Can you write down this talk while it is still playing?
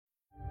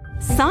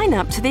Sign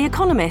up to The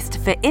Economist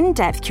for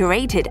in-depth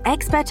curated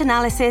expert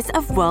analysis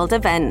of world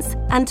events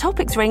and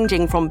topics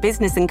ranging from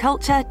business and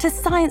culture to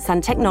science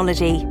and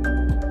technology.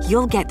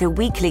 You'll get the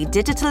weekly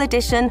digital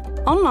edition,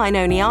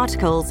 online-only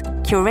articles,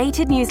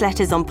 curated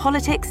newsletters on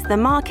politics, the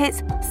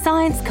markets,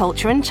 science,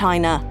 culture and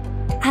China,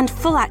 and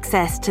full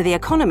access to The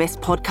Economist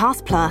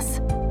Podcast Plus.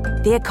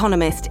 The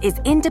Economist is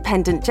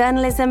independent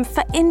journalism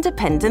for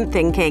independent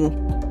thinking.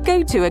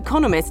 Go to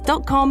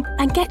economist.com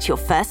and get your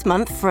first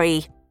month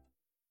free.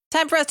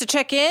 Time for us to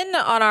check in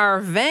on our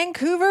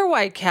Vancouver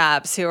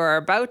Whitecaps, who are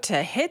about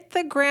to hit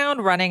the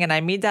ground running, and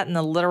I mean that in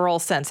the literal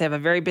sense. They have a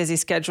very busy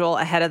schedule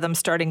ahead of them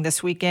starting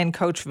this weekend.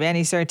 Coach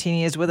Vanni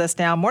Sartini is with us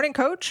now. Morning,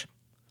 Coach.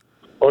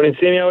 Morning,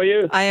 Sammy. How are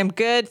you? I am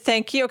good,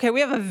 thank you. Okay,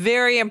 we have a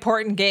very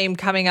important game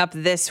coming up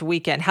this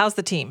weekend. How's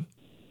the team?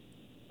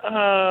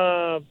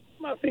 I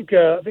think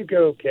we're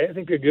okay. I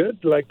think we're good.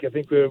 I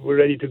think we're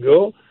ready to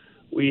go.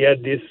 We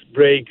had this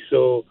break,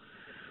 so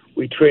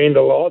we trained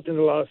a lot in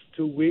the last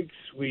 2 weeks.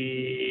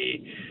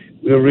 We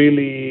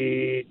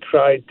really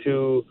tried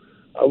to,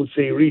 I would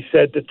say,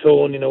 reset the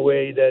tone in a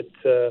way that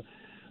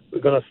we're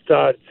going to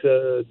start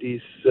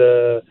this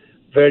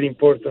very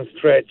important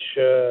stretch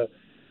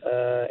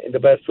in the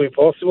best way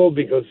possible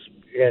because,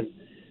 again,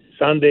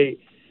 Sunday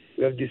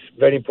we have this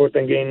very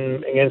important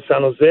game against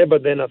San Jose,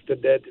 but then after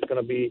that it's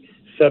going to be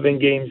 7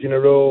 games in a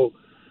row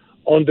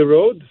on the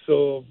road.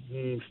 So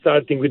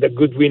starting with a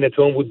good win at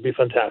home would be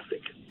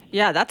fantastic.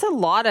 Yeah, that's a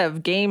lot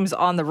of games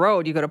on the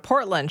road. You go to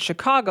Portland,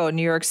 Chicago,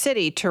 New York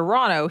City,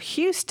 Toronto,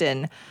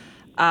 Houston,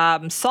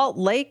 Salt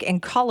Lake,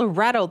 and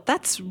Colorado.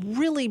 That's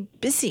really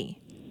busy.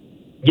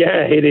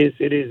 Yeah, it is.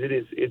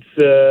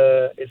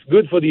 It's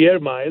good for the air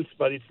miles,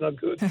 but it's not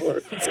good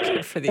for. It's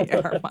good for the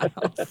air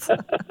miles.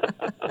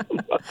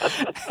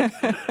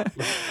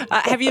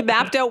 Have you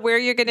mapped out where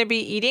you're going to be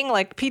eating?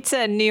 Like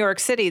pizza in New York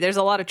City, there's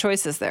a lot of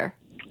choices there.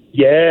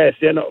 Yes,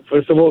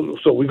 first of all,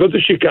 so we go to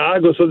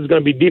Chicago, so there's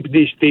going to be deep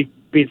dish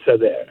pizza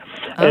there.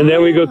 And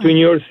then we go to New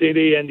York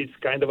City, and it's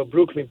kind of a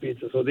Brooklyn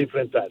pizza, so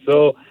different type.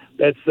 So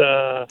that's...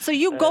 so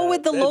you go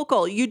with the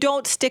local. You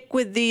don't stick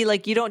with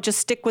you don't just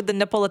stick with the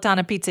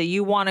Napolitana pizza.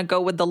 You want to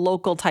go with the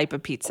local type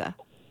of pizza.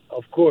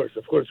 Of course.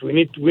 We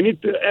need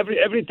to,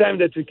 every time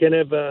that we can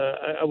have,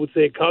 I would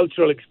say, a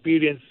cultural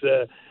experience,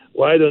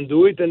 why don't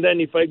do it? And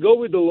then if I go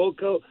with the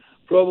local,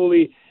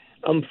 probably...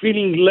 I'm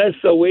feeling less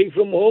away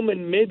from home,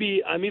 and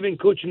maybe I'm even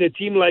coaching a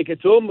team like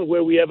at home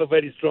where we have a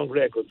very strong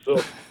record,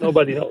 so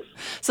nobody knows.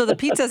 So the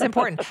pizza is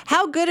important.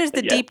 How good is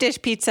the deep dish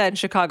pizza in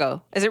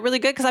Chicago? Is it really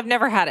good? Because I've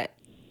never had it.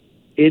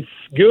 It's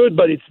good,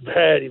 but it's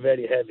very,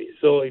 very heavy.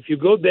 So if you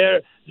go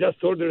there,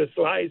 just order a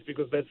slice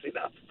because that's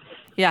enough.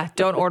 Yeah,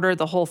 don't order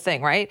the whole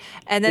thing, right?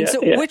 And then,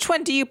 which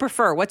one do you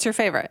prefer? What's your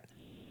favorite?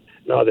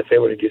 No, the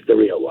favorite is the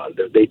real one,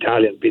 the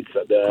Italian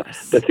pizza, the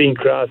thin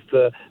crust,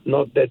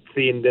 not that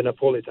thin, the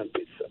Napolitan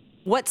pizza.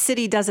 What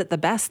city does it the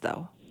best,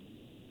 though?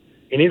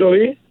 In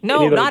Italy?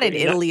 No, not in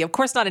Italy. Of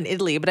course not in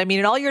Italy. But I mean,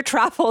 in all your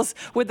travels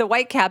with the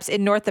Whitecaps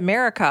in North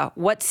America,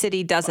 what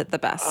city does it the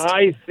best?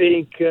 I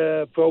think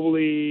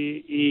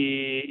probably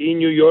in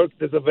New York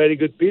there's a very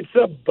good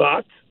pizza,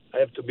 but I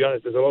have to be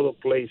honest, there's a lot of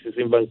places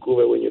in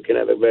Vancouver when you can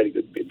have a very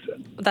good pizza.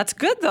 That's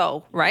good,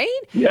 though, right?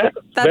 Yeah,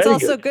 that's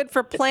also good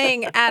for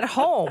playing at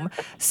home.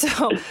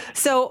 So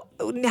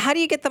how do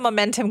you get the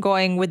momentum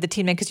going with the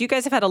team? Because you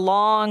guys have had a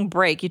long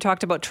break. You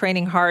talked about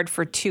training hard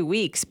for 2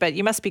 weeks, but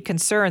you must be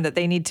concerned that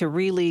they need to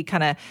really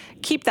kind of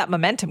keep that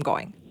momentum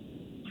going.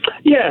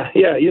 Yeah.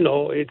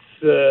 It's.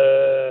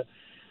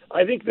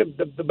 I think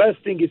the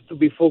best thing is to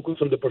be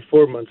focused on the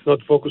performance,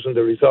 not focus on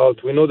the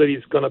result. We know that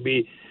it's going to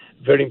be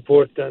very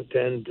important,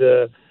 and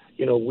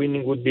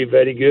winning would be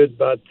very good,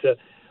 but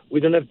we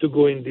don't have to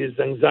go in this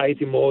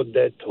anxiety mode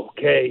that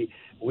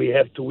we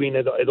have to win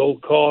at all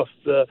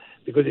costs,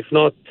 because if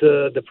not,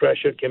 the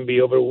pressure can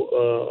be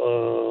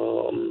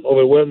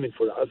overwhelming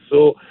for us.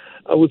 So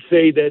I would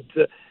say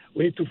that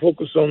we need to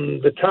focus on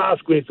the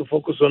task. We need to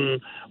focus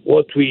on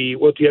what we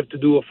have to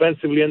do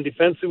offensively and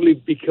defensively,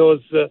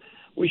 because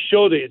we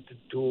showed it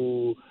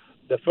in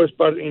the first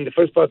part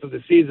of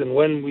the season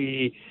when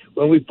we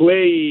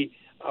play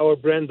our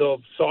brand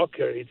of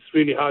soccer. It's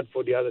really hard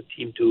for the other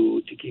team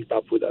to keep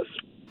up with us.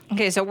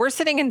 Okay, so we're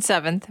sitting in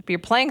 7th. You're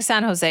playing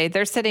San Jose.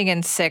 They're sitting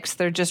in 6th.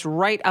 They're just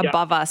right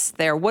above us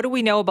there. What do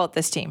we know about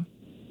this team?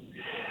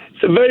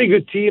 It's a very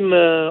good team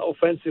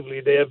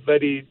offensively. They have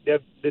the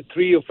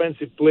 3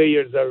 offensive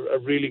players are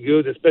really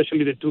good,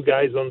 especially the 2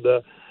 guys on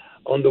the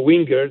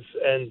wingers.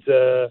 And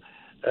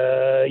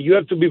you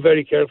have to be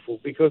very careful,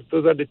 because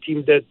those are the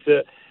teams that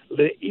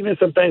even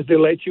sometimes they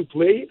let you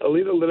play a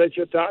little, they let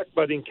you attack,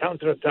 but in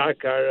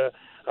counter-attack are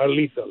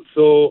lethal.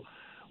 So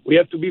we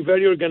have to be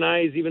very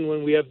organized even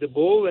when we have the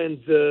ball,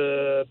 and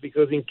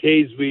because in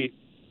case we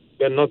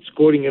are not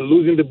scoring and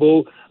losing the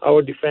ball,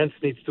 our defense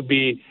needs to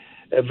be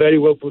very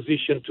well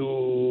positioned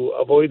to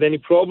avoid any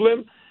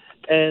problem.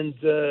 And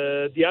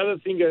the other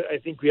thing, I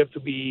think we have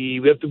to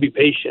be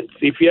patient.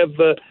 If you have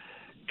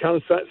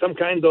some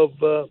kind of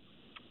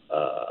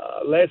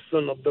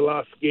lesson of the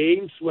last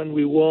games when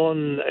we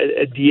won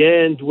at the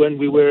end, when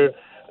we were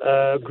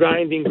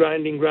grinding,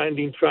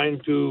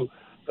 trying to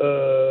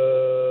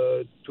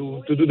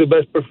do the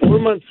best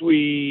performance.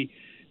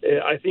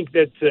 I think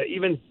that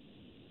even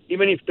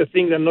if the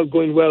things are not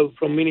going well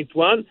from minute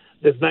one,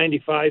 there's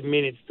 95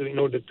 minutes in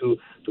order to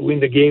win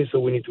the game, so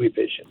we need to be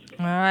patient.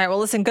 All right. Well,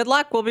 listen, good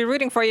luck. We'll be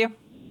rooting for you.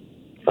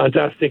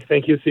 Fantastic.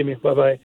 Thank you, Simi. Bye-bye.